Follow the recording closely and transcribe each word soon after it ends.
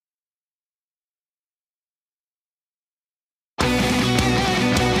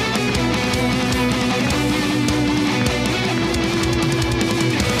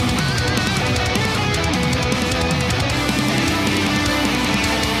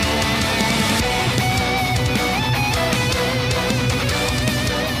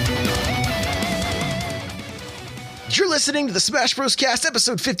listening to the Smash Bros. Cast,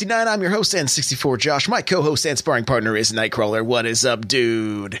 episode 59. I'm your host, N64 Josh. My co-host and sparring partner is Nightcrawler. What is up,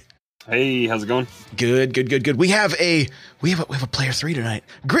 dude? Hey, how's it going? Good. We have a player 3 tonight.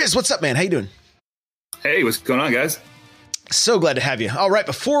 Grizz, what's up, man? How you doing? Hey, what's going on, guys? So glad to have you. All right,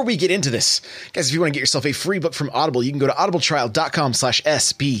 before we get into this, guys, if you want to get yourself a free book from Audible, you can go to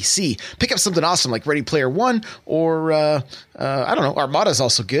audibletrial.com/SBC. Pick up something awesome like Ready Player One or, I don't know, Armada is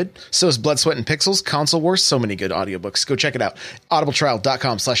also good. So is Blood, Sweat, and Pixels, Console Wars, so many good audiobooks. Go check it out.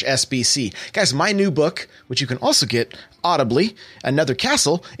 audibletrial.com/SBC. Guys, my new book, which you can also get audibly, Another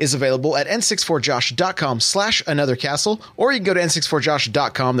Castle, is available at n64josh.com/anothercastle, or you can go to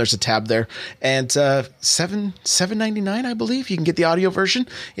n64josh.com. There's a tab there, and $7.99, I believe. You can get the audio version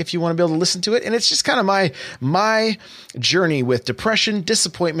if you want to be able to listen to it. And it's just kind of my journey with depression,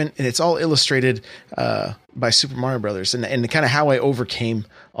 disappointment, and it's all illustrated by Super Mario Brothers and kind of how I overcame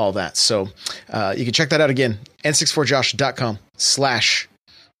all that. So you can check that out again,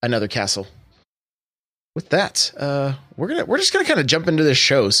 n64josh.com/anothercastle. With that, we're just gonna kind of jump into this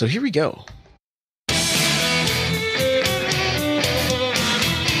show. So here we go.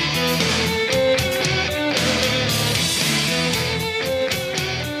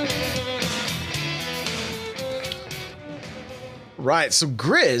 Right, so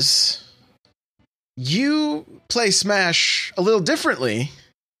Grizz, you play Smash a little differently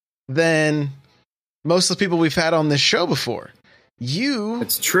than most of the people we've had on this show before.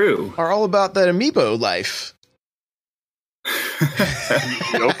 It's true. Are all about that amiibo life.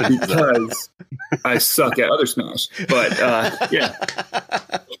 Because I suck at other Smash. But yeah.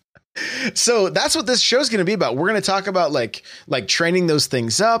 So that's what this show's going to be about. We're going to talk about like training those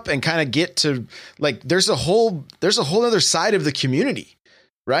things up and kind of get to like there's a whole other side of the community,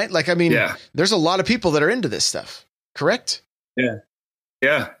 right? Like, I mean, There's a lot of people that are into this stuff, correct? Yeah.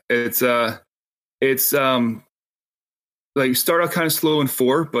 It's like you start out kind of slow in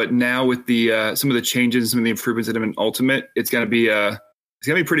 4, but now with the some of the changes, some of the improvements that have been Ultimate, it's gonna be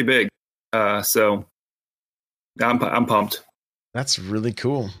pretty big. So I'm pumped. That's really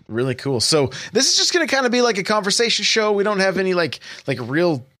cool. Really cool. So this is just gonna kind of be like a conversation show. We don't have any like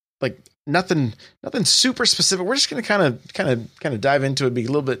real like nothing super specific. We're just gonna kind of dive into it, be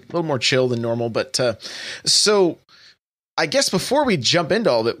a little more chill than normal. But so I guess before we jump into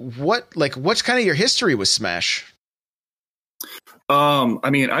all that, what's kind of your history with Smash? I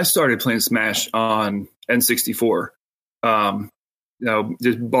mean, I started playing Smash on N64.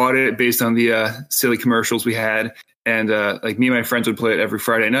 Just bought it based on the silly commercials we had, and like me and my friends would play it every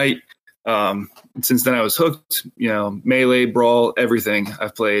Friday night. Since then, I was hooked. Melee, Brawl, everything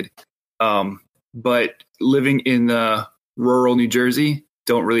I've played. But living in rural New Jersey,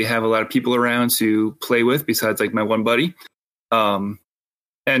 don't really have a lot of people around to play with besides like my one buddy.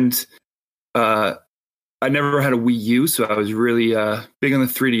 I never had a Wii U, so I was really big on the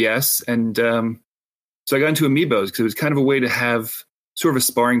 3DS. And so I got into Amiibos because it was kind of a way to have sort of a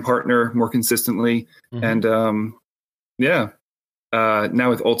sparring partner more consistently. Mm-hmm. And now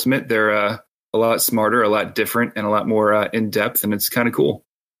with Ultimate, they're a lot smarter, a lot different, and a lot more in-depth, and it's kind of cool.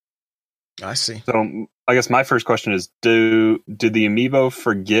 I see. So I guess my first question is, did the Amiibo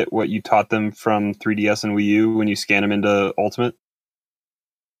forget what you taught them from 3DS and Wii U when you scan them into Ultimate?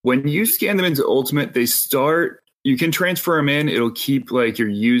 When you scan them into Ultimate, you can transfer them in. It'll keep like your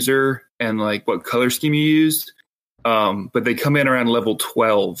user and like what color scheme you used. But they come in around level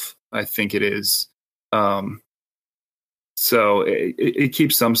 12, I think it is. So it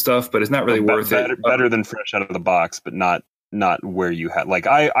keeps some stuff, but it's not really worth it. Better than fresh out of the box, but not where you had like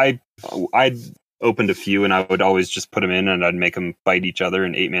I opened a few and I would always just put them in and I'd make them fight each other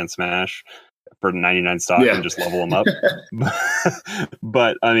in 8-man Smash for 99 stock and just level them up.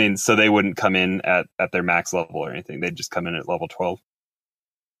 But I mean, so they wouldn't come in at their max level or anything. They'd just come in at level 12.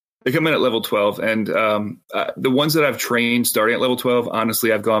 They come in at level 12. And the ones that I've trained starting at level 12,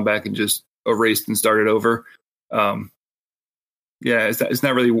 honestly, I've gone back and just erased and started over. It's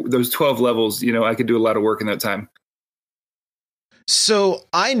not really those 12 levels. I could do a lot of work in that time. So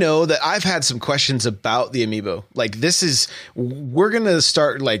I know that I've had some questions about the Amiibo. Like we're going to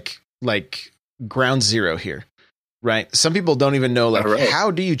start like ground zero here, right? Some people don't even know, like,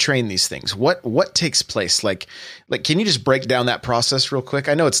 how do you train these things? What takes place? Like, can you just break down that process real quick?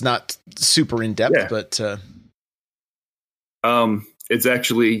 I know it's not super in depth, but it's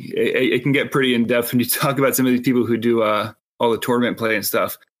actually, it can get pretty in depth when you talk about some of these people who do all the tournament play and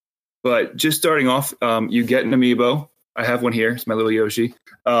stuff. But just starting off, you get an Amiibo. I have one here. It's my little Yoshi.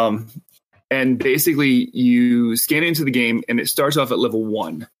 And basically you scan into the game and it starts off at level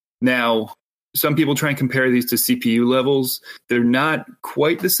 1. Now, some people try and compare these to CPU levels. They're not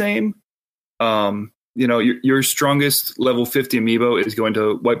quite the same. your strongest level 50 amiibo is going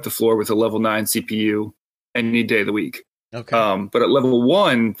to wipe the floor with a level 9 CPU any day of the week. Okay. But at level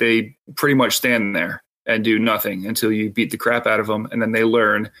 1, they pretty much stand there and do nothing until you beat the crap out of them, and then they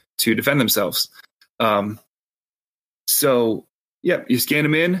learn to defend themselves. So, yeah, you scan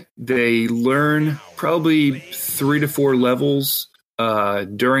them in. They learn probably 3 to 4 levels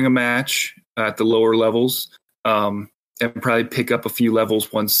during a match at the lower levels, and probably pick up a few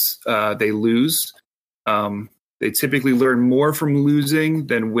levels once they lose. They typically learn more from losing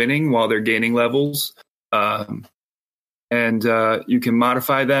than winning while they're gaining levels. And you can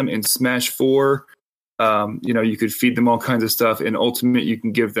modify them in Smash 4. You could feed them all kinds of stuff. In Ultimate, you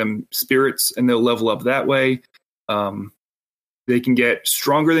can give them spirits and they'll level up that way. They can get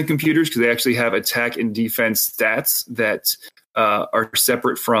stronger than computers because they actually have attack and defense stats that are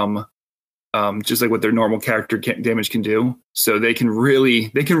separate from just like what their normal character damage can do. So they can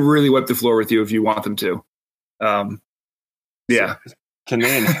really wipe the floor with you if you want them to. Yeah. So can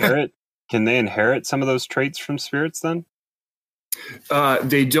they inherit? Can they inherit some of those traits from spirits then?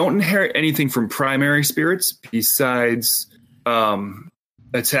 They don't inherit anything from primary spirits besides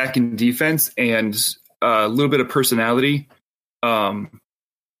attack and defense and a little bit of personality.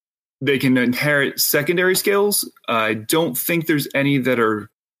 They can inherit secondary skills. I don't think there's any that are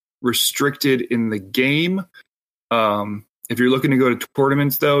restricted in the game. If you're looking to go to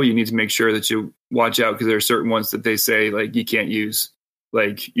tournaments, though, you need to make sure that you watch out because there are certain ones that they say like you can't use.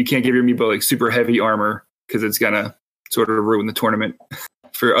 Like you can't give your amiibo like super heavy armor because it's gonna sort of ruin the tournament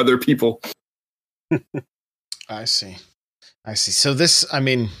for other people. I see. So this, I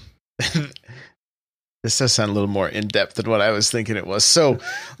mean, this does sound a little more in depth than what I was thinking it was. So,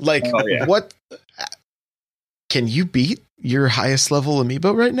 like, what can you beat your highest level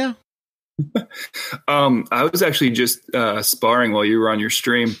amiibo right now? I was actually just sparring while you were on your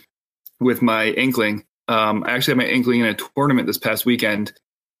stream with my Inkling. I actually had my Inkling in a tournament this past weekend.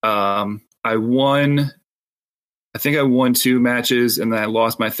 I think I won 2 matches and then I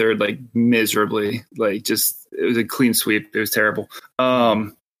lost my third like miserably. Like just it was a clean sweep. It was terrible.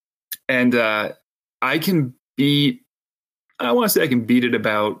 I can beat. I want to say I can beat it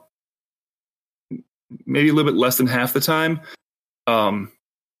about maybe a little bit less than half the time.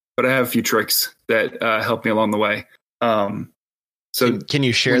 But I have a few tricks that help me along the way. So can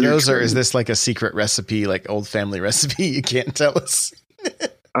you share those, or is this like a secret recipe, like old family recipe? You can't tell us.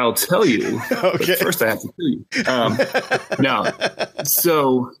 I'll tell you. Okay. First, I have to tell you. No.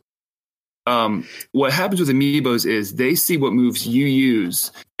 So, what happens with amiibos is they see what moves you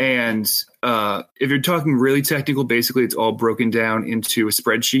use, and if you're talking really technical, basically it's all broken down into a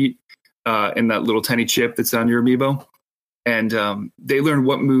spreadsheet in that little tiny chip that's on your amiibo, and they learn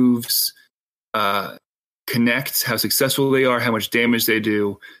what moves connect, how successful they are, how much damage they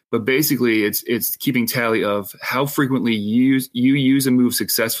do. But basically, it's keeping tally of how frequently you use a move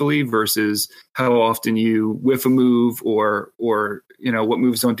successfully versus how often you whiff a move, or what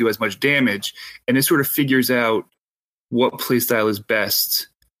moves don't do as much damage. And it sort of figures out what playstyle is best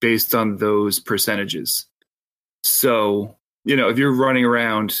based on those percentages. So, if you're running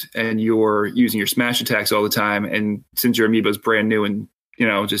around and you're using your smash attacks all the time, and since your amiibo is brand new and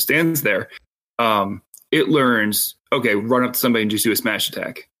just stands there, it learns, okay, run up to somebody and just do a smash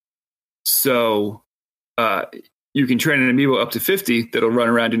attack. So you can train an amiibo up to 50 that'll run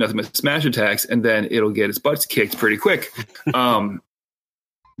around, do nothing but smash attacks, and then it'll get its butt kicked pretty quick.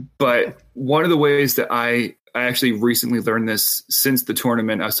 But one of the ways that I actually recently learned this since the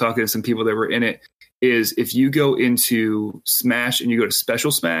tournament, I was talking to some people that were in it, is if you go into Smash and you go to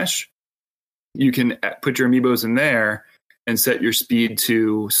Special Smash, you can put your amiibos in there and set your speed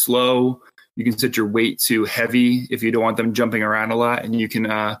to slow. You can set your weight to heavy if you don't want them jumping around a lot, and you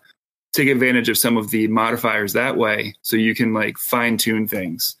can take advantage of some of the modifiers that way. So you can like fine tune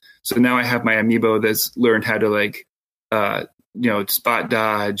things. So now I have my amiibo that's learned how to spot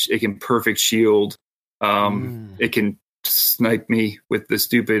dodge. It can perfect shield. It can snipe me with the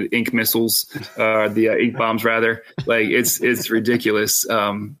stupid ink missiles, the ink bombs rather. Like it's ridiculous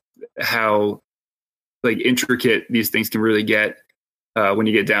how like intricate these things can really get when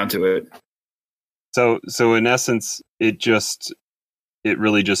you get down to it. So in essence, it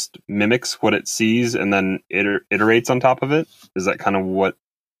really just mimics what it sees and then iterates on top of it. Is that kind of what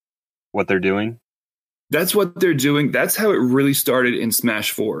they're doing? That's what they're doing. That's how it really started in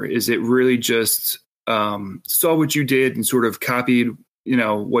Smash 4. Is it really just saw what you did and sort of copied,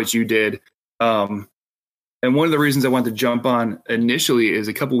 what you did. And one of the reasons I wanted to jump on initially is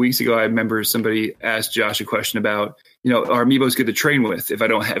a couple weeks ago, I remember somebody asked Josh a question about, are amiibos good to train with if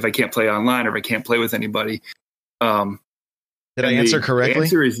I can't play online or if I can't play with anybody? Did I answer correctly? The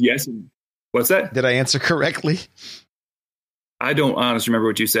answer is yes. What's that? Did I answer correctly? I don't honestly remember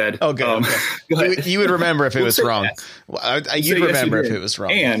what you said. Okay. You would remember if it was wrong. Well, you'd remember if it was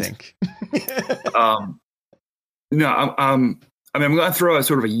wrong, and, I think. No, I'm going to throw out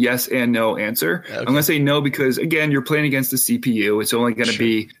sort of a yes and no answer. Okay. I'm going to say no because, again, you're playing against the CPU. It's only going to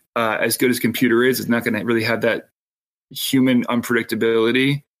be as good as computer is. It's not going to really have that human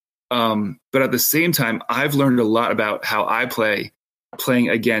unpredictability. But at the same time, I've learned a lot about how I playing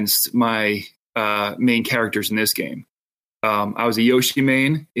against my main characters in this game. I was a Yoshi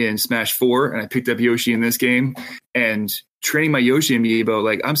main in Smash 4, and I picked up Yoshi in this game. And training my Yoshi amiibo,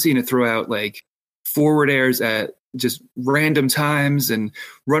 like I'm seeing it throw out like forward airs at just random times and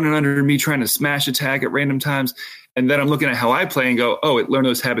running under me trying to smash attack at random times. And then I'm looking at how I play and go, oh, it learned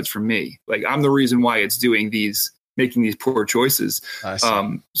those habits from me. Like I'm the reason why it's making these poor choices.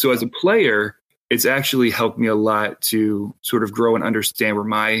 So as a player, it's actually helped me a lot to sort of grow and understand where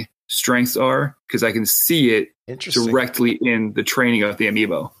my strengths are because I can see it directly in the training of the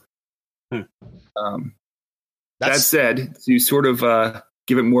amiibo. That said, to sort of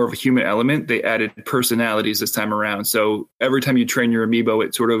give it more of a human element, they added personalities this time around. So every time you train your amiibo,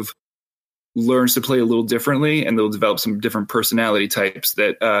 it sort of learns to play a little differently, and they'll develop some different personality types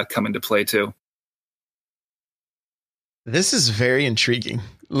that come into play too. This is very intriguing.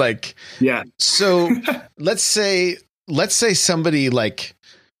 Like, yeah. So let's say somebody like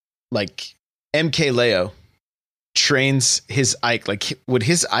MKLeo trains his Ike. Like, would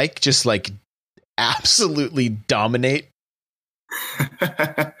his Ike just like absolutely dominate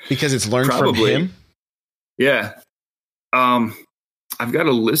because it's learned from him? Yeah. I've got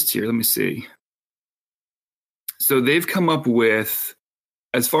a list here. Let me see. So they've come up with,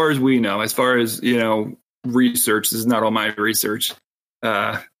 as far as we know, as far as, research, this is not all my research.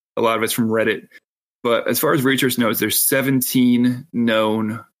 A lot of it's from Reddit. But as far as research knows, there's 17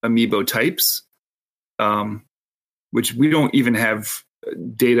 known amiibo types, which we don't even have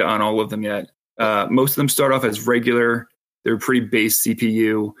data on all of them yet. Most of them start off as regular. They're pretty base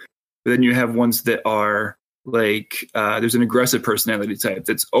CPU. But then you have ones that are like, there's an aggressive personality type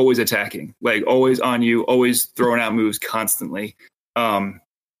that's always attacking, like always on you, always throwing out moves constantly.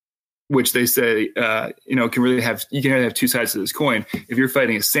 Which they say, can really have two sides to this coin. If you're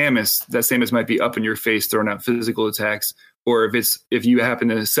fighting a Samus, that Samus might be up in your face, throwing out physical attacks. Or if you happen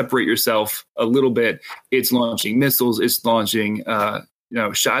to separate yourself a little bit, it's launching missiles, it's launching,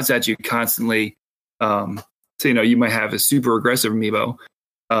 shots at you constantly. So, you might have a super aggressive amiibo.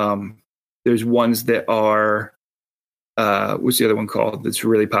 There's ones that are, what's the other one called that's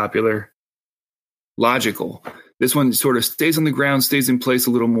really popular? Logical. This one sort of stays on the ground, stays in place a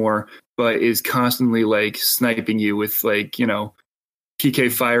little more, but is constantly like sniping you with like,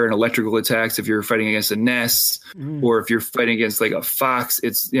 PK fire and electrical attacks. If you're fighting against a Ness or if you're fighting against like a Fox,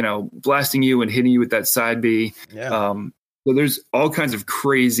 it's, blasting you and hitting you with that side B. Yeah. So there's all kinds of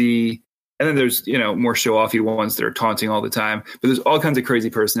crazy, and then there's, more show-offy ones that are taunting all the time, but there's all kinds of crazy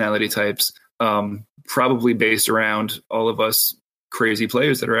personality types, probably based around all of us crazy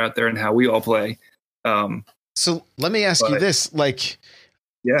players that are out there and how we all play. So let me ask you this, like,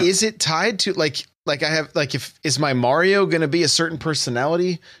 is it tied to like I have, like, is my Mario going to be a certain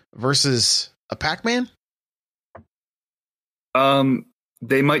personality versus a Pac-Man?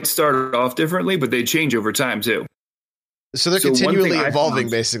 They might start off differently, but they change over time too. So they're continually evolving,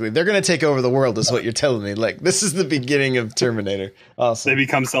 basically. They're going to take over the world is what you're telling me. Like, this is the beginning of Terminator. Awesome. They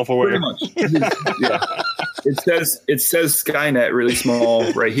become self-aware. Yeah. It says Skynet really small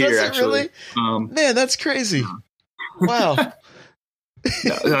right here, actually. Really? Man, that's crazy. Wow.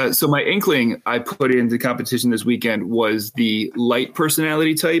 So my Inkling I put into competition this weekend was the light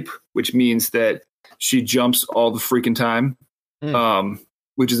personality type, which means that she jumps all the freaking time.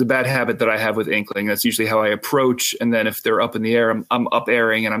 Which is a bad habit that I have with Inkling. That's usually how I approach. And then if they're up in the air, I'm up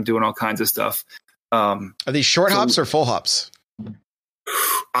airing and I'm doing all kinds of stuff. Are these short hops or full hops?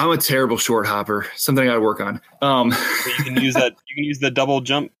 I'm a terrible short hopper. Something I work on. You can use that. You can use the double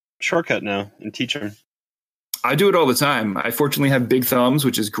jump shortcut now in Teacher. I do it all the time. I fortunately have big thumbs,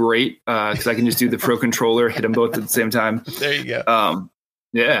 which is great because I can just do the Pro Controller, hit them both at the same time. There you go.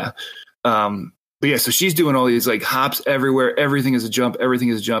 Yeah. But yeah, so she's doing all these like hops everywhere. Everything is a jump.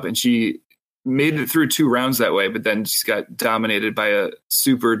 And she made it through 2 rounds that way, but then just got dominated by a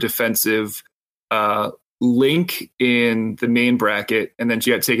super defensive Link in the main bracket. And then she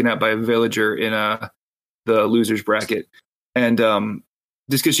got taken out by a villager in the losers bracket. And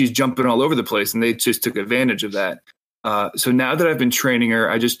just because she's jumping all over the place, and they just took advantage of that. So now that I've been training her,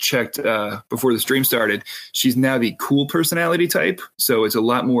 I just checked before the stream started. She's now the cool personality type. So it's a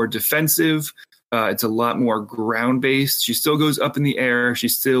lot more defensive. It's a lot more ground based. She still goes up in the air. She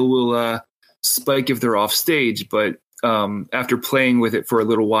still will spike if they're off stage, but after playing with it for a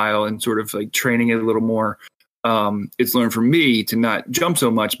little while and sort of like training it a little more, it's learned for me to not jump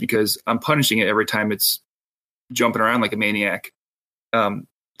so much because I'm punishing it every time it's jumping around like a maniac.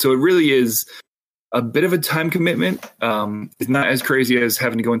 So it really is a bit of a time commitment. It's not as crazy as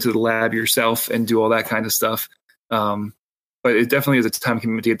having to go into the lab yourself and do all that kind of stuff. But it definitely is a time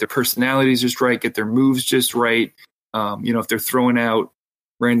commitment to get their personalities just right, get their moves just right. If they're throwing out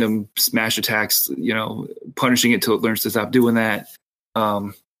random smash attacks, punishing it till it learns to stop doing that.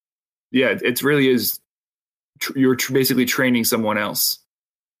 It really is. You're basically training someone else.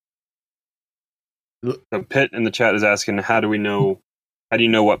 Pitt in the chat is asking, how do you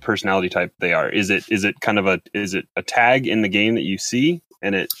know what personality type they are? Is it a tag in the game that you see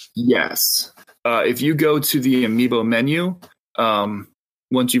and it? Yes. If you go to the amiibo menu,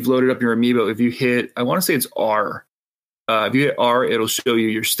 once you've loaded up your amiibo, if you hit, I want to say it's R. If you hit R, it'll show you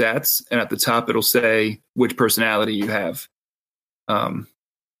your stats, and at the top it'll say which personality you have. Can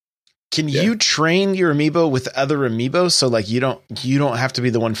you train your amiibo with other amiibos so like you don't have to be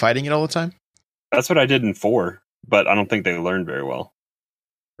the one fighting it all the time? That's what I did in 4, but I don't think they learned very well.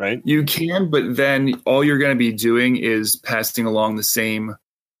 Right? You can, but then all you're going to be doing is passing along the same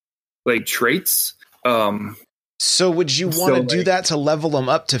like traits. So would you want to do that to level them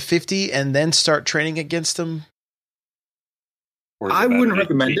up to 50 and then start training against them? I wouldn't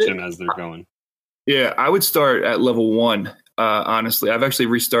recommend it them as they're going. Yeah, I would start at level 1. Honestly, I've actually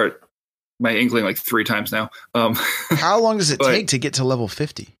restart my Inkling like 3 times now. How long does it take to get to level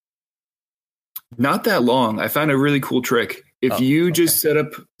 50? Not that long. I found a really cool trick. If you just set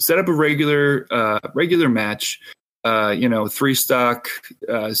up a regular match, 3 stock,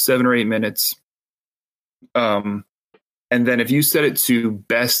 7 or 8 minutes, and then if you set it to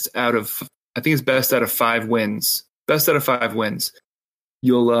best out of 5 wins. Best out of 5 wins,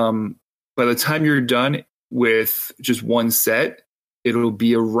 you'll by the time you're done with just one set, it'll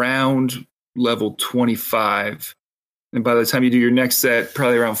be around level 25, and by the time you do your next set,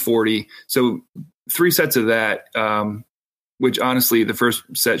 probably around 40. So 3 sets of that, which honestly the first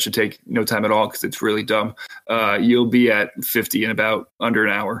set should take no time at all because it's really dumb. You'll be at 50 in about under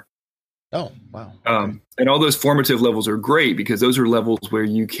an hour. Oh, wow. And all those formative levels are great because those are levels where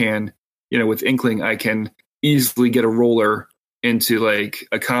you can, with Inkling, I can easily get a roller into like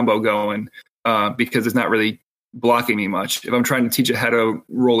a combo going because it's not really blocking me much. If I'm trying to teach it how to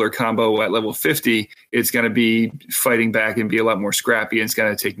roller combo at level 50, it's going to be fighting back and be a lot more scrappy. And it's going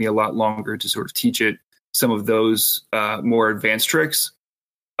to take me a lot longer to sort of teach it some of those more advanced tricks,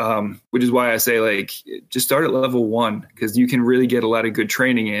 which is why I say like just start at level 1 because you can really get a lot of good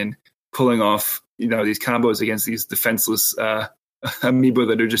training in pulling off, these combos against these defenseless amiibo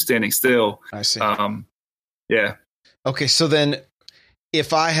that are just standing still. I see. Yeah. Okay, so then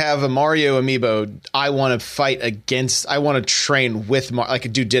if I have a Mario amiibo, I want to train with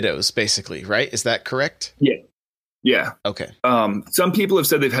like do dittos, basically, right? Is that correct? Yeah. Yeah. Okay. Some people have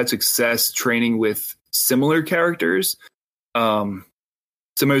said they've had success training with similar characters. Somebody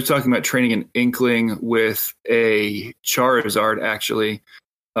was talking about training an Inkling with a Charizard, actually,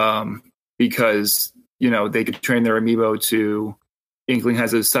 because, they could train their amiibo to Inkling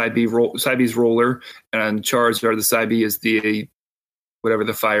has a side B's roller, and Charizard, the side B is the whatever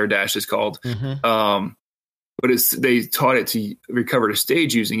the fire dash is called. Mm-hmm. But they taught it to recover to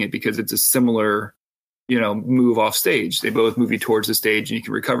stage using it because it's a similar, move off stage. They both move you towards the stage, and you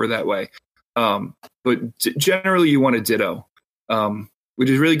can recover that way. But generally, you want a ditto, which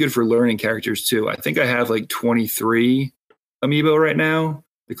is really good for learning characters too. I think I have like 23 amiibo right now.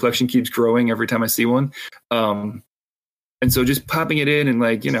 The collection keeps growing every time I see one. And so just popping it in and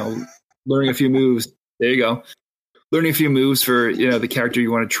like, learning a few moves. There you go. Learning a few moves for, the character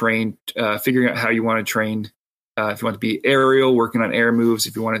you want to train, figuring out how you want to train. If you want to be aerial, working on air moves.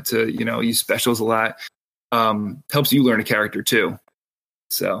 If you want it to, use specials a lot, helps you learn a character too.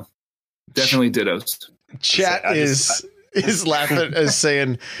 So definitely dittos. Chat is laughing, is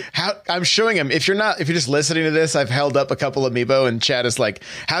saying how I'm showing him. If you're just listening to this, I've held up a couple amiibo and chat is like,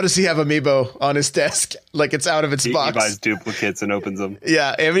 how does he have amiibo on his desk? Like it's out of its box. He buys duplicates and opens them.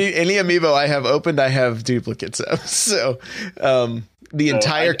 Yeah. Any amiibo I have opened, I have duplicates of. So, the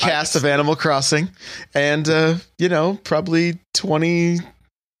entire cast of Animal Crossing and, probably 20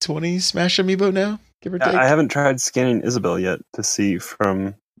 Smash amiibo now, give or take. I haven't tried scanning Isabelle yet to see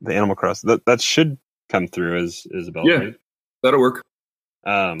from the Animal Crossing. That should come through as Isabelle. Yeah, right? That'll work.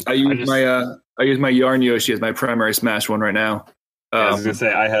 I use my Yarn Yoshi as my primary Smash one right now. I was gonna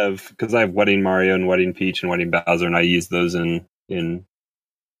say I have Wedding Mario and Wedding Peach and Wedding Bowser, and I use those in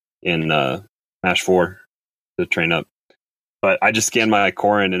Smash 4 to train up. But I just scanned my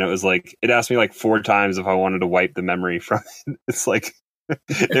Corrin, and it was like it asked me like 4 times if I wanted to wipe the memory from it. It's like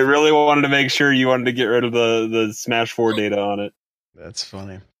it really wanted to make sure you wanted to get rid of the Smash 4 data on it. That's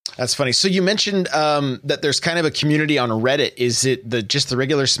funny. That's funny. So you mentioned that there's kind of a community on Reddit. Is it just the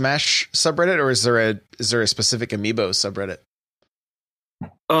regular Smash subreddit, or is there a specific Amiibo subreddit?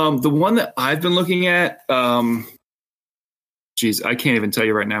 The one that I've been looking at, geez, I can't even tell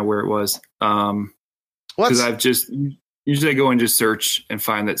you right now where it was. Because I've just usually I go and just search and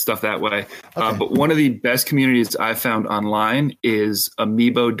find that stuff that way. Okay. But one of the best communities I've found online is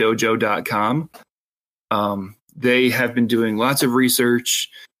AmiiboDojo.com. They have been doing lots of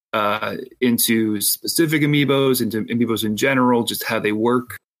research into specific Amiibos, into Amiibos in general, just how they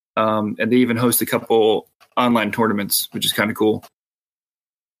work. And they even host a couple online tournaments, which is kind of cool.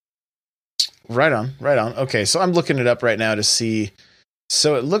 Right on. Okay, so I'm looking it up right now to see.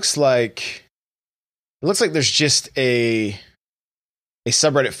 So it looks like there's just a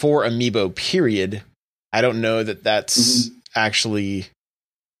subreddit for Amiibo, period. I don't know that that's actually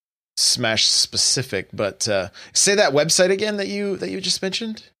Smash specific, but say that website again that you just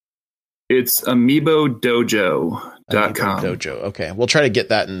mentioned. It's AmiiboDojo.com. Dojo. Okay, we'll try to get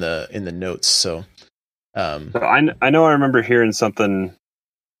that in the notes. So, So I know I remember hearing something.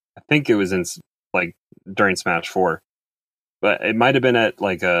 I think it was in like during Smash 4, but it might have been at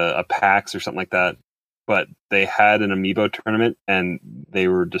like a PAX or something like that. But they had an Amiibo tournament and they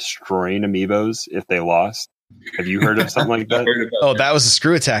were destroying Amiibos if they lost. Have you heard of something like that? That was a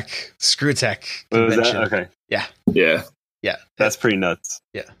Screw Attack. Screw Attack. Was that? Okay. Yeah. That's pretty nuts.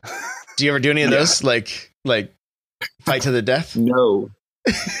 Yeah. Do you ever do any of those? Like fight to the death? No,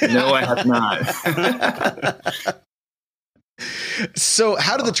 I have not. So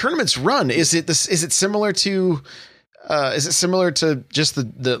how do the tournaments run? Is it similar to just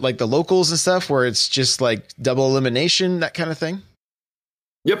the like the locals and stuff where it's just like double elimination, that kind of thing?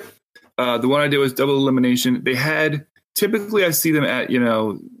 Yep. The one I did was double elimination. They had, typically I see them at,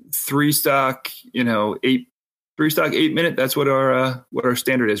 3 stock, 8 minute. That's what our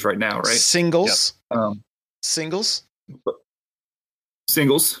standard is right now, right? Singles. Yep. Singles.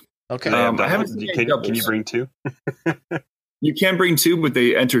 Okay. I haven't seen can you bring 2? You can bring 2, but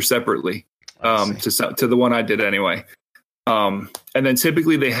they enter separately. To the one I did anyway. And then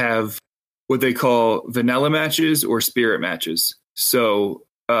typically they have what they call vanilla matches or spirit matches. So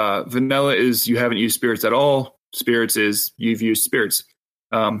vanilla is you haven't used spirits at all. Spirits is you've used spirits.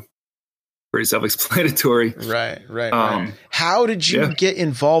 Pretty self-explanatory. Right. How did you get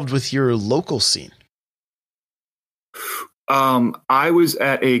involved with your local scene? I was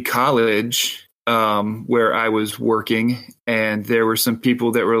at a college where I was working, and there were some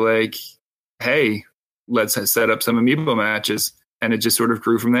people that were like, hey, let's set up some Amiibo matches. And it just sort of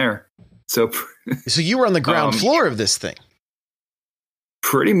grew from there. So you were on the ground floor of this thing.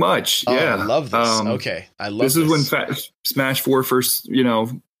 Pretty much. Yeah. I love this. Okay. I love this. This is when Smash 4 first,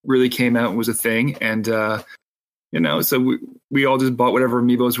 really came out and was a thing. And, so we all just bought whatever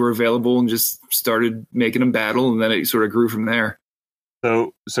Amiibos were available and just started making them battle. And then it sort of grew from there.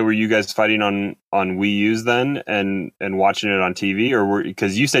 So were you guys fighting on Wii U's then and watching it on TV, or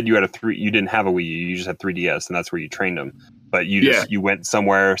because you said you didn't have a Wii U, you just had 3DS and that's where you trained them, but you went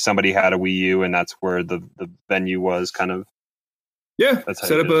somewhere, somebody had a Wii U and that's where the venue was kind of. Yeah.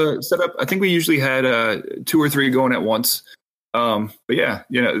 Set up. I think we usually had 2 or 3 going at once. But yeah,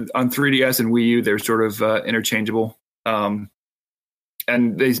 on 3DS and Wii U, they're sort of interchangeable. And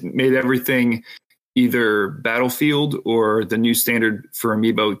they made everything either Battlefield or the new standard for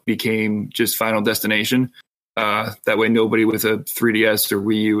Amiibo became just Final Destination. That way nobody with a 3DS or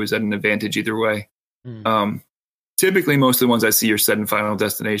Wii U is at an advantage either way. Typically, most of the ones I see are set in Final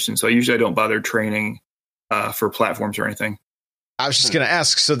Destination, so I don't bother training for platforms or anything. I was just going to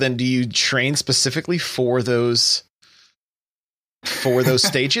ask, so then do you train specifically for those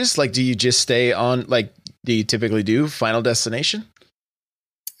stages? Like, do you just stay on, like, do you typically do Final Destination?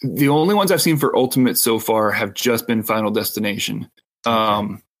 The only ones I've seen for Ultimate so far have just been Final Destination.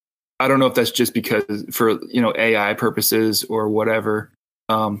 I don't know if that's just because for, AI purposes or whatever.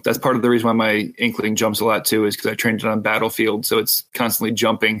 That's part of the reason why my Inkling jumps a lot too, is because I trained it on Battlefield. So it's constantly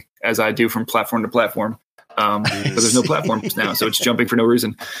jumping as I do from platform to platform. But there's no platforms now, so it's jumping for no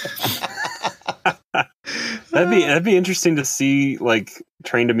reason. That'd be interesting to see, like,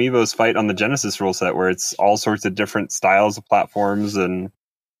 trained Amiibos fight on the Genesis rule set, where it's all sorts of different styles of platforms and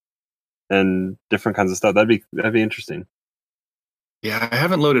different kinds of stuff. That'd be interesting. Yeah, I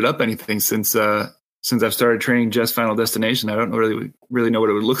haven't loaded up anything since I've started training just Final Destination. I don't really know what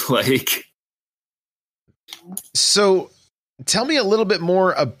it would look like. So tell me a little bit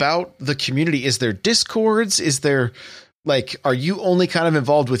more about the community. Is there Discords? Is there like, are you only kind of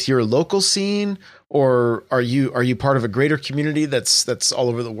involved with your local scene, or are you part of a greater community that's all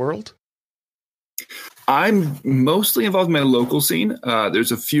over the world? I'm mostly involved in my local scene.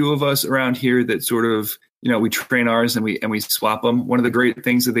 There's a few of us around here that sort of, we train ours and we swap them. One of the great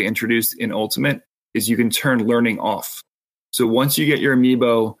things that they introduced in Ultimate is you can turn learning off. So once you get your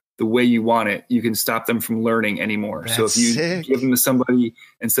amiibo the way you want it, you can stop them from learning anymore. That's so if you sick. give them to somebody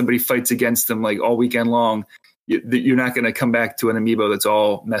and somebody fights against them like all weekend long, you're not going to come back to an amiibo that's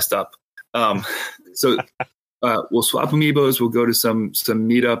all messed up. So we'll swap amiibos. We'll go to some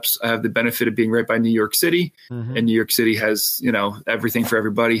meetups. I have the benefit of being right by New York City, and New York City has, everything for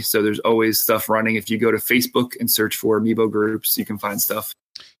everybody. So there's always stuff running. If you go to Facebook and search for amiibo groups, you can find stuff.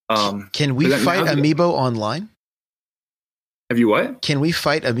 Can we fight amiibo online? Have you what? Can we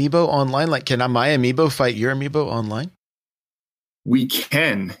fight amiibo online? Like, can my amiibo fight your amiibo online? We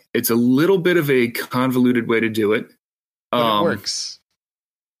can. It's a little bit of a convoluted way to do it. But it works.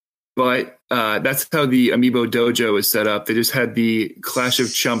 But that's how the Amiibo Dojo is set up. They just had the Clash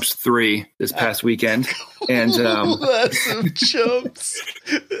of Chumps 3 this past weekend. And Clash of Chumps.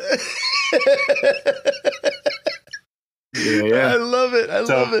 Yeah. I love it. I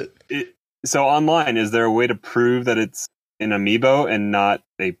love it. So online, is there a way to prove that it's an amiibo and not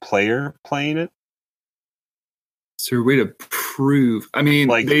a player playing it? Is there a way to prove? I mean,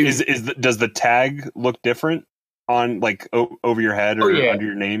 like, does the tag look different on like over your head or under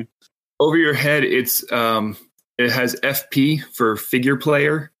your name? Over your head, it's it has FP for figure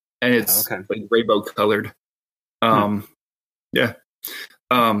player, and it's like rainbow colored. Yeah.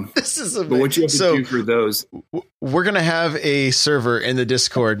 This is amazing. But what you have to do for those, we're gonna have a server in the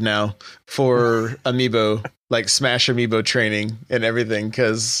Discord now for amiibo, like Smash amiibo training and everything.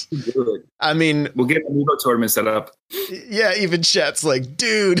 Because I mean, we'll get an amiibo tournament set up. Yeah, even chat's like,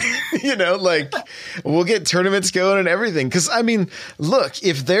 dude, like we'll get tournaments going and everything. Because I mean, look,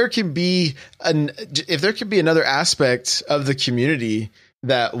 if there can be another aspect of the community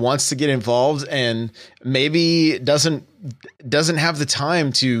that wants to get involved and maybe doesn't have the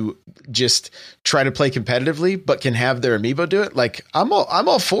time to just try to play competitively, but can have their amiibo do it, like I'm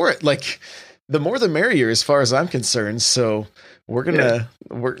all for it. Like, the more the merrier, as far as I'm concerned. So we're gonna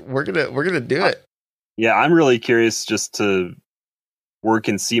do it. Yeah, I'm really curious just to work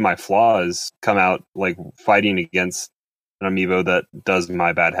and see my flaws come out, like fighting against an amiibo that does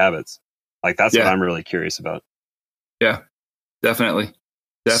my bad habits. Like, that's what I'm really curious about. Yeah, definitely.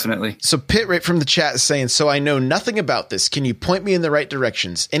 So Pit right from the chat is saying, so I know nothing about this. Can you point me in the right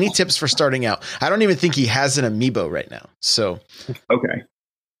directions? Any tips for starting out? I don't even think he has an amiibo right now. So, okay.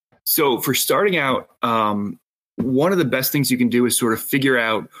 So for starting out, one of the best things you can do is sort of figure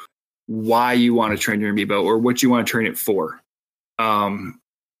out why you want to train your amiibo or what you want to train it for.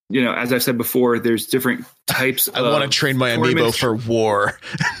 As I've said before, there's different types. I want to train my amiibo for war.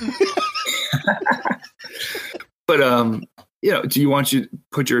 But, do you want to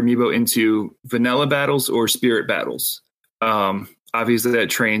put your amiibo into vanilla battles or spirit battles? Obviously that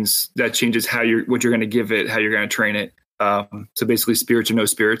changes what you're going to give it, how you're going to train it. So basically spirits or no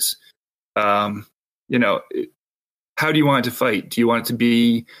spirits. How do you want it to fight? Do you want it to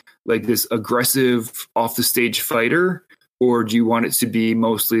be like this aggressive off the stage fighter, or do you want it to be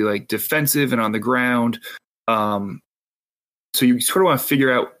mostly like defensive and on the ground? So you sort of want to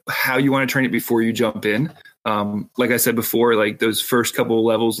figure out how you want to train it before you jump in. Like I said before, like those first couple of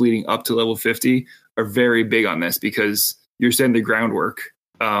levels leading up to level 50 are very big on this because you're setting the groundwork.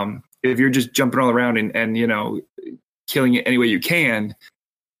 If you're just jumping all around and killing it any way you can,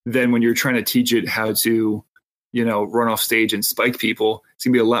 then when you're trying to teach it how to, run off stage and spike people, it's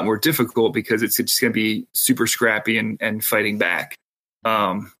gonna be a lot more difficult because it's just gonna be super scrappy and fighting back.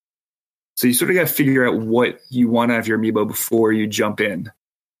 So you sort of got to figure out what you want out of your amiibo before you jump in,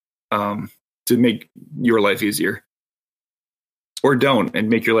 to make your life easier, or don't and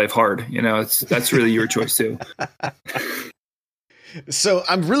make your life hard. That's really your choice too. So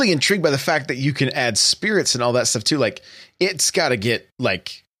I'm really intrigued by the fact that you can add spirits and all that stuff too. Like, it's got to get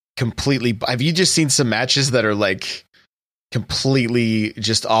like completely. Have you just seen some matches that are like completely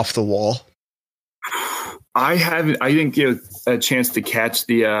just off the wall? I didn't get a chance to catch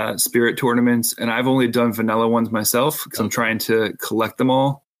the spirit tournaments, and I've only done vanilla ones myself because I'm trying to collect them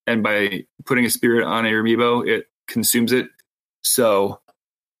all. And by putting a spirit on your amiibo, it consumes it. So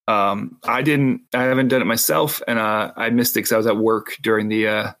I haven't done it myself, and I missed it because I was at work during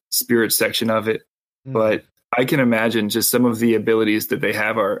the spirit section of it. But I can imagine just some of the abilities that they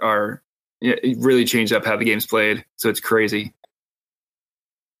have are it really changed up how the game's played. So it's crazy.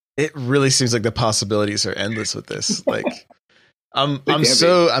 It really seems like the possibilities are endless with this. Like, I'm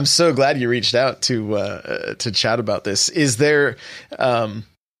so glad you reached out to chat about this. Is there, wow.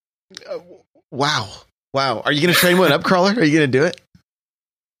 Are you going to train one up, Crawler? Are you going to do it?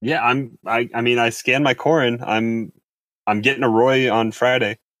 Yeah, I scanned my Corrin. I'm getting a Roy on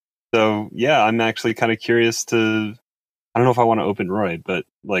Friday. So yeah, I'm actually kind of curious to, I don't know if I want to open Roy, but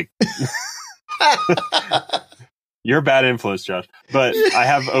like, you're a bad influence, Josh, but I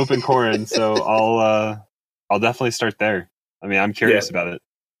have open Corrin, so I'll definitely start there. I mean, I'm curious about it.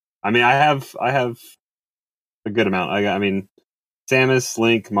 I mean, I have a good amount. I mean, Samus,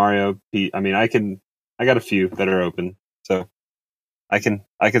 Link, Mario, Pete. I mean, I got a few that are open, so I can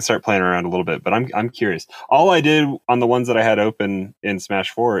start playing around a little bit. But I'm curious. All I did on the ones that I had open in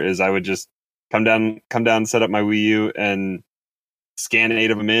Smash 4 is I would just come down, set up my Wii U, and scan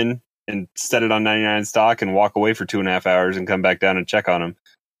 8 of them in, and set it on 99 stock, and walk away for 2.5 hours, and come back down and check on them.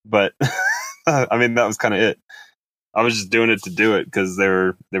 But I mean, that was kind of it. I was just doing it to do it because they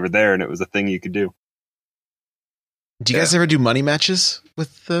were there, and it was a thing you could do. Do you guys ever do money matches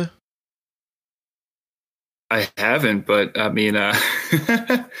with the? I haven't, but I mean, let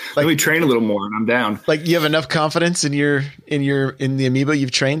me train a little more, and I'm down. Like, you have enough confidence in the amiibo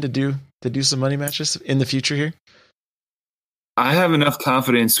you've trained to do some money matches in the future here? I have enough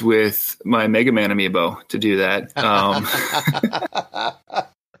confidence with my Mega Man amiibo to do that.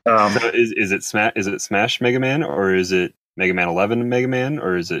 So is it Smash Mega Man, or is it Mega Man 11 Mega Man,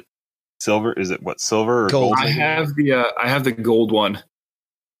 or is it Silver? Is it silver or gold? I have the gold one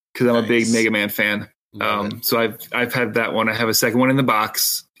because I'm a big Mega Man fan. So I've had that one. I have a second one in the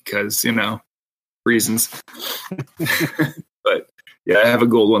box because, reasons. But yeah, I have a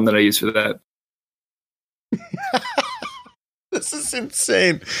gold one that I use for that. This is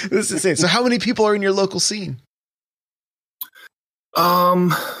insane. So how many people are in your local scene? I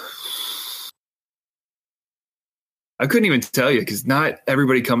couldn't even tell you because not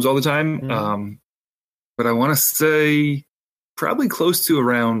everybody comes all the time. But I want to say probably close to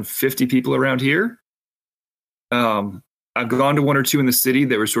around 50 people around here. I've gone to one or two in the city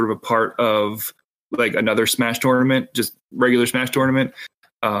that were sort of a part of like another Smash tournament, just regular Smash tournament.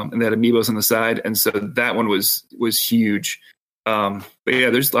 And they had amiibos on the side. And so that one was huge. But yeah,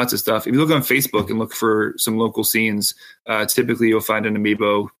 there's lots of stuff. If you look on Facebook and look for some local scenes, typically you'll find an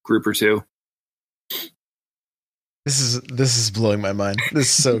amiibo group or two. This is blowing my mind. This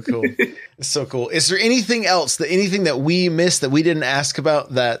is so cool. It's so cool. Is there anything else anything that we missed that we didn't ask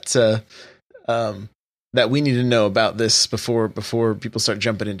about that we need to know about this before people start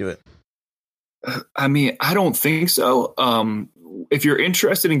jumping into it? I mean, I don't think so. If you're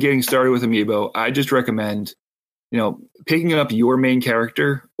interested in getting started with amiibo, I just recommend, picking up your main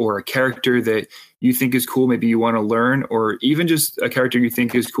character or a character that you think is cool. Maybe you want to learn, or even just a character you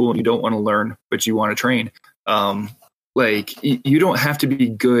think is cool and you don't want to learn, but you want to train. You don't have to be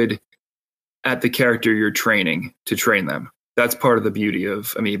good at the character you're training to train them. That's part of the beauty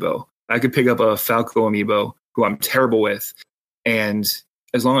of amiibo. I could pick up a Falco amiibo who I'm terrible with, and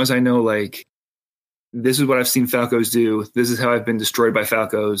as long as I know, like, this is what I've seen Falcos do, this is how I've been destroyed by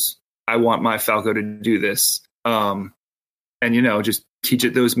Falcos, I want my Falco to do this. And just teach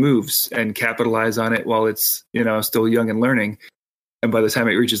it those moves and capitalize on it while it's, still young and learning. And by the time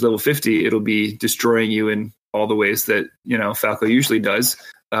it reaches level 50, it'll be destroying you in all the ways that, Falco usually does.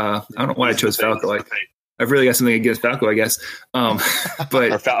 I don't know why I chose Falco. I've really got something against Falco, I guess.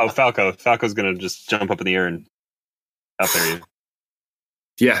 But Falco. Falco's going to just jump up in the air and out there you.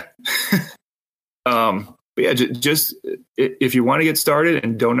 Yeah. But yeah, just if you want to get started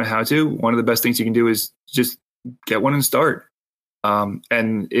and don't know how to, one of the best things you can do is just get one and start.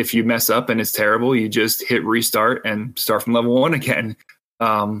 And if you mess up and it's terrible, you just hit restart and start from level 1 again.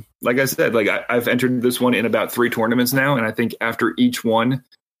 Like I said, I've entered this one in about 3 tournaments now. And I think after each one,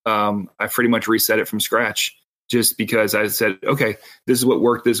 I pretty much reset it from scratch just because I said, okay, this is what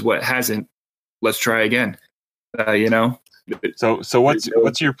worked. This is what hasn't. Let's try again. So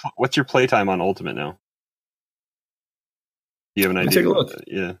what's your playtime on Ultimate now? Do you have an idea? Take a look.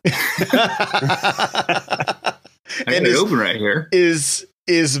 Yeah. I got it open right here. Is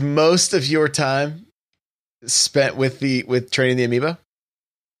most of your time spent with training the amiibo?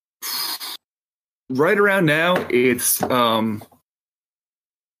 Right around now, it's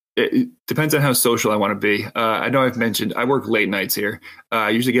it depends on how social I want to be. I know I've mentioned I work late nights here.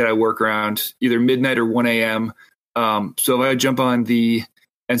 I usually get out of work around either midnight or 1 a.m. So if I jump on the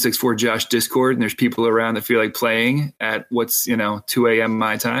N64 Josh Discord and there's people around that feel like playing at what's 2 a.m.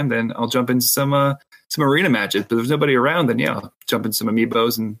 my time, then I'll jump into some arena matches. But if there's nobody around, then yeah, I'll jump in some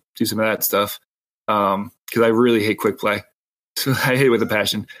amiibos and do some of that stuff. Because I really hate quick play. So I hate it with a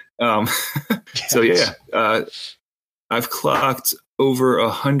passion. So yeah, I've clocked over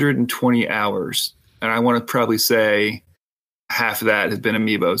 120 hours, and I want to probably say half of that has been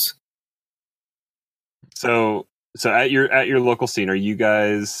amiibos. So at your local scene, are you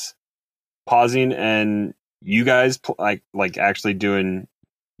guys pausing and you guys like actually doing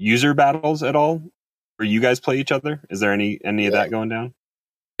user battles at all? Or you guys play each other? Is there any of that going down?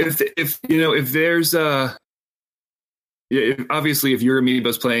 If there's obviously if your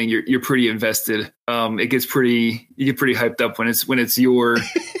amiibo's playing, you're pretty invested. You get pretty hyped up when it's your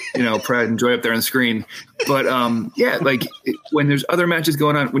pride and joy up there on the screen. But when there's other matches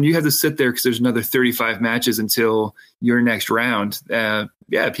going on, when you have to sit there because there's another 35 matches until your next round.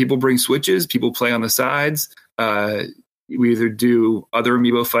 People bring switches, people play on the sides. We either do other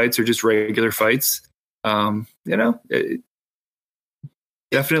amiibo fights or just regular fights.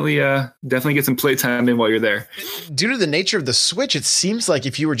 Definitely get some playtime in while you're there. Due to the nature of the Switch, it seems like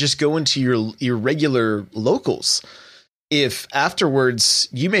if you were just going to your regular locals, if afterwards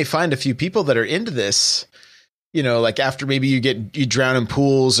you may find a few people that are into this, like after maybe you drown in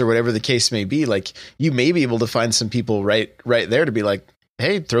pools or whatever the case may be, like you may be able to find some people right there to be like,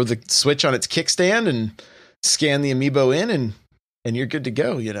 hey, throw the Switch on its kickstand and scan the amiibo in and you're good to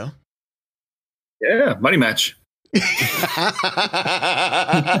go, Yeah, money match.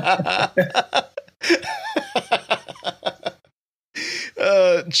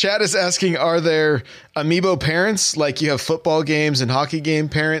 Chad is asking, are there amiibo parents? Like you have football games and hockey game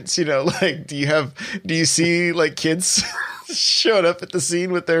parents, like do you see like kids showing up at the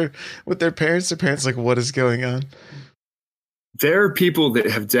scene with their parents? Their parents like, what is going on? There are people that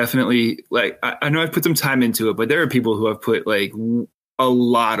have definitely like, I know I've put some time into it, but there are people who have put like a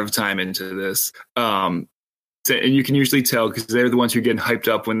lot of time into this. And you can usually tell because they're the ones who are getting hyped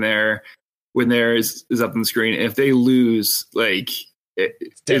up when theirs is up on the screen. And if they lose, like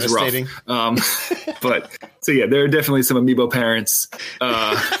it's rough. But so yeah, there are definitely some amiibo parents.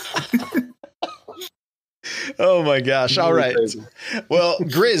 Oh my gosh! All right. Well,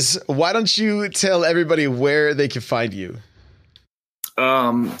 Grizz, why don't you tell everybody where they can find you?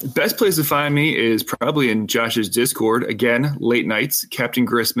 Best place to find me is probably in Josh's Discord. Again, late nights, Captain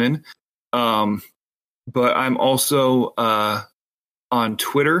Grissman. But I'm also on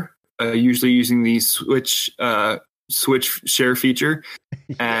Twitter, usually using the Switch share feature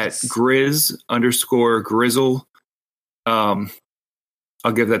at Grizz_Grizzle. I'll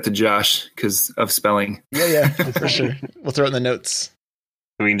give that to Josh because of spelling. Yeah, for sure. We'll throw it in the notes.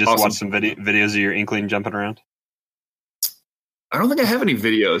 So we can just watch some videos of your Inkling jumping around. I don't think I have any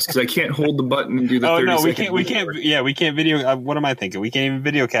videos because I can't hold the button and do the 30 we can't. Yeah, we can't video. What am I thinking? We can't even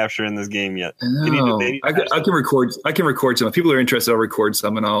video capture in this game yet. I can record. I can record some. If people are interested, I'll record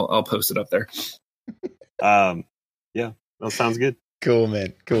some and I'll post it up there. Yeah, that sounds good. Cool,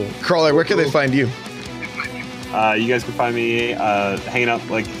 man. Cool. Crawler, where can they find you? You guys can find me hanging out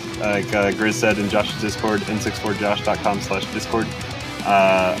like Grizz said in Josh's Discord, n64josh.com/Discord.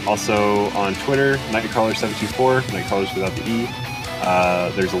 Also on Twitter, Nightcrawler724, Nightcrawlers without the E.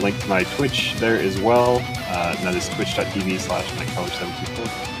 There's a link to my Twitch there as well. And that is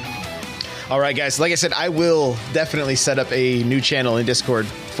twitch.tv/Nightcrawler724. All right, guys. Like I said, I will definitely set up a new channel in Discord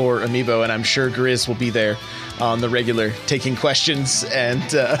for Amiibo, and I'm sure Grizz will be there on the regular taking questions and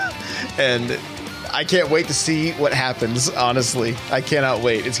I can't wait to see what happens, honestly. I cannot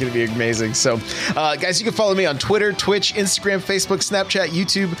wait. It's going to be amazing. So, guys, you can follow me on Twitter, Twitch, Instagram, Facebook, Snapchat,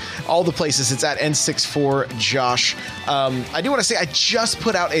 YouTube, all the places. It's at N64Josh. I do want to say I just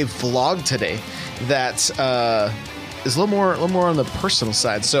put out a vlog today that is a little more on the personal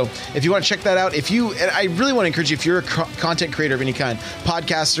side. So if you want to check that out, and I really want to encourage you, if you're a content creator of any kind,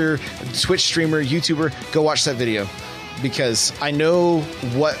 podcaster, Twitch streamer, YouTuber, go watch that video. Because I know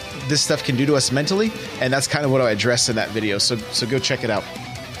what this stuff can do to us mentally, and that's kind of what I addressed in that video. So go check it out.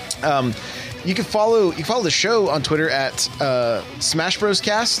 You can follow the show on Twitter at Smash Bros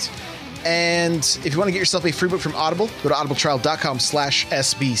Cast, and if you want to get yourself a free book from Audible, go to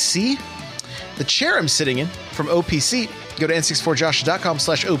audibletrial.com/SBC. The chair I'm sitting in from OPC, go to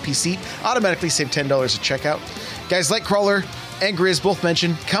n64josh.com/OPC. Automatically save $10 at checkout. Guys, like Crawler and Grizz both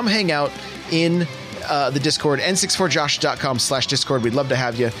mentioned, come hang out in the Discord, n64josh.com/Discord. We'd love to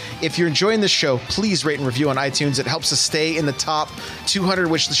have you. If you're enjoying this show, please rate and review on iTunes. It helps us stay in the top 200,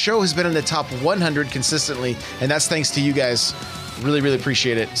 which the show has been in the top 100 consistently, and that's thanks to you guys. Really, really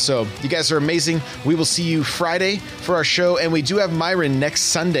appreciate it. So you guys are amazing. We will see you Friday for our show, and we do have Myron next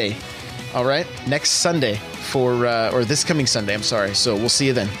Sunday. All right? Next Sunday or this coming Sunday. I'm sorry. So we'll see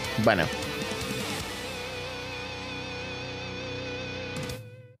you then. Bye now.